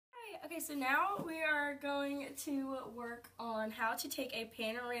Okay, so now we are going to work on how to take a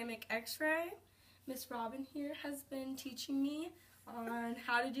panoramic x-ray. Miss Robin here has been teaching me on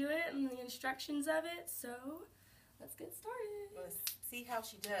how to do it and the instructions of it, so let's get started. Let's see how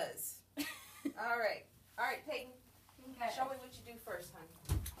she does. Alright, Peyton. Okay. Show me what you do first,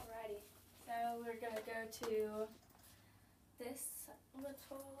 honey. Alrighty, so we're going to go to this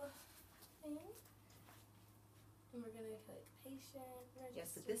little thing. And we're going to click patient, register. Yes,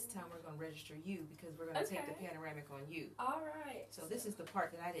 but this time we're going to register you because we're going to take the panoramic on you. Alright. So this is the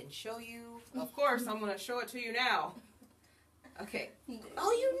part that I didn't show you. Of course, I'm going to show it to you now. Okay.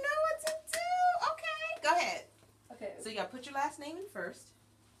 Oh, you know what to do. Okay, go ahead. Okay. So you got to put your last name in first.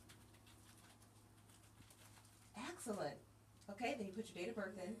 Excellent. Okay, then you put your date of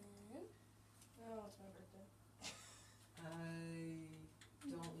birth in. Oh, it's my birthday. I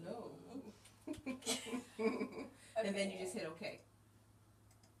don't know. And then you just hit OK.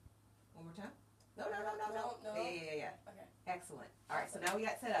 One more time. No. Yeah. Okay. Excellent. All right, so now we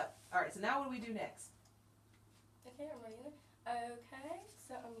got set up. All right, so now what do we do next? Okay, I'm ready. Okay,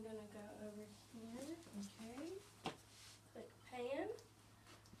 so I'm going to go over here. Okay. Click pan.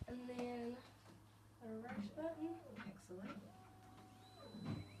 And then a rush button. Excellent.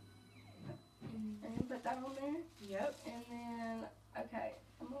 And put that on there. Yep. And then, okay,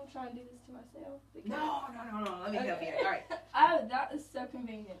 I'm going to try and do this to myself. No. Let me help you. All right. Oh, that is so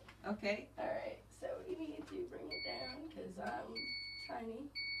convenient. Okay. All right, so you need to bring it down because I'm tiny.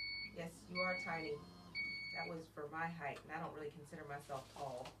 Yes, you are tiny. That was for my height, and I don't really consider myself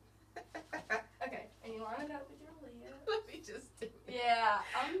tall. Okay, and you line it up with your lid. Let me just do it. Yeah,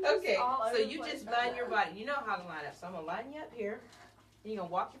 I'm just Okay, all over so the you place just right line your now. body. You know how to line up. So I'm going to line you up here. Then you're going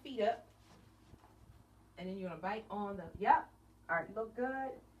to walk your feet up. And then you're going to bite on the, yep. All right, you look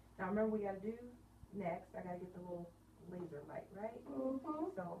good. Now remember what we got to do next. I got to get the little laser light, right?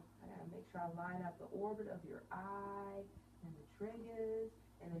 Mm-hmm. So I got to make sure I line up the orbit of your eye and the triggers.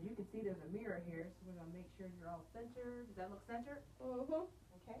 And as you can see, there's a mirror here. So we're going to make sure you're all centered. Does that look centered? Mm-hmm.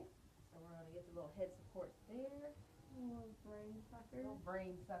 Okay. So we're going to get the little head supports there. Little brain suckers. Little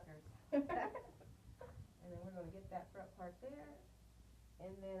brain suckers. And then we're going to get that front part there. And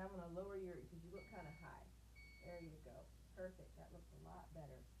then I'm going to lower your, because you look kind of high. There you go. Perfect. That looks a lot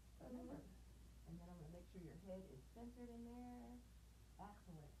better. Remember. And then I'm going to make sure your head is centered in there.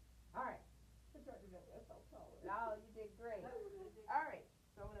 Excellent. All right. Oh, you did great. All right.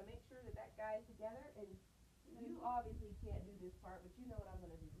 So I'm going to make sure that that guy's together. And you obviously can't do this part, but you know what I'm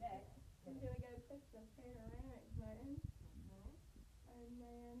going to do next. I'm going to go push the panoramic button. And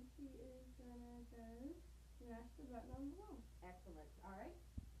then she is going to go mash the button on the wall. Excellent. All right.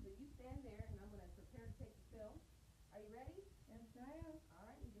 So you stand there, and I'm going to prepare to take the film. Are you ready? Yes, I am. All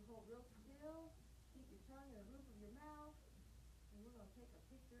right. You can hold real still. Keep your tongue in the roof of your mouth. And we're going to take a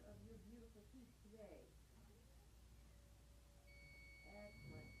picture of your beautiful teeth today.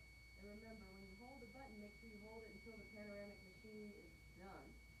 Excellent. And remember, when you hold the button, make sure you hold it until the panoramic machine is done.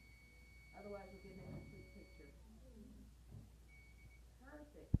 Otherwise, you'll get an incomplete picture.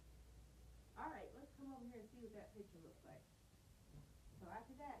 Perfect. All right, let's come over here and see what that picture looks like. So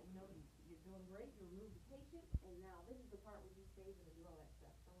after that, you know, you're doing great. You remove the patient, and now this is the part where you save it and do all that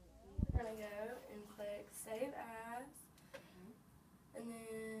stuff. So We're going to go and click Save As. And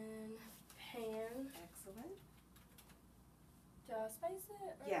then pan. Excellent. Do I space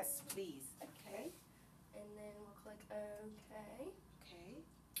it? Or? Yes, please. Okay. And then we'll click OK. Okay.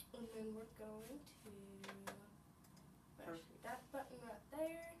 And then we're going to push Perfect. that button right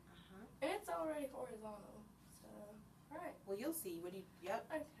there. Uh-huh. And it's already horizontal. So, alright. Well, you'll see. What do you, yep.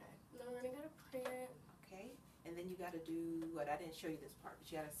 Okay. Then we're going to go to print. Okay. And then you got to do what? I didn't show you this part, but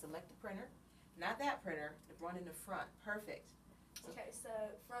you got to select the printer. Not that printer, the one in the front. Perfect. So, Okay, so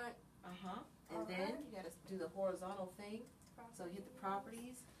front. uh-huh. And then you got to do the horizontal thing. So you hit the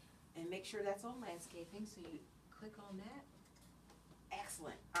properties and make sure that's on landscaping. So you click on that.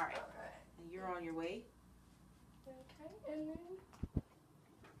 Excellent. All right. And you're on your way. Okay, and then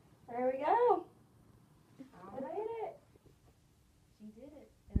there we go. I did it. She did it.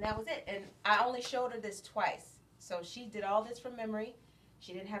 And that was it. And I only showed her this twice. So she did all this from memory.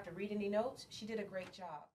 She didn't have to read any notes. She did a great job.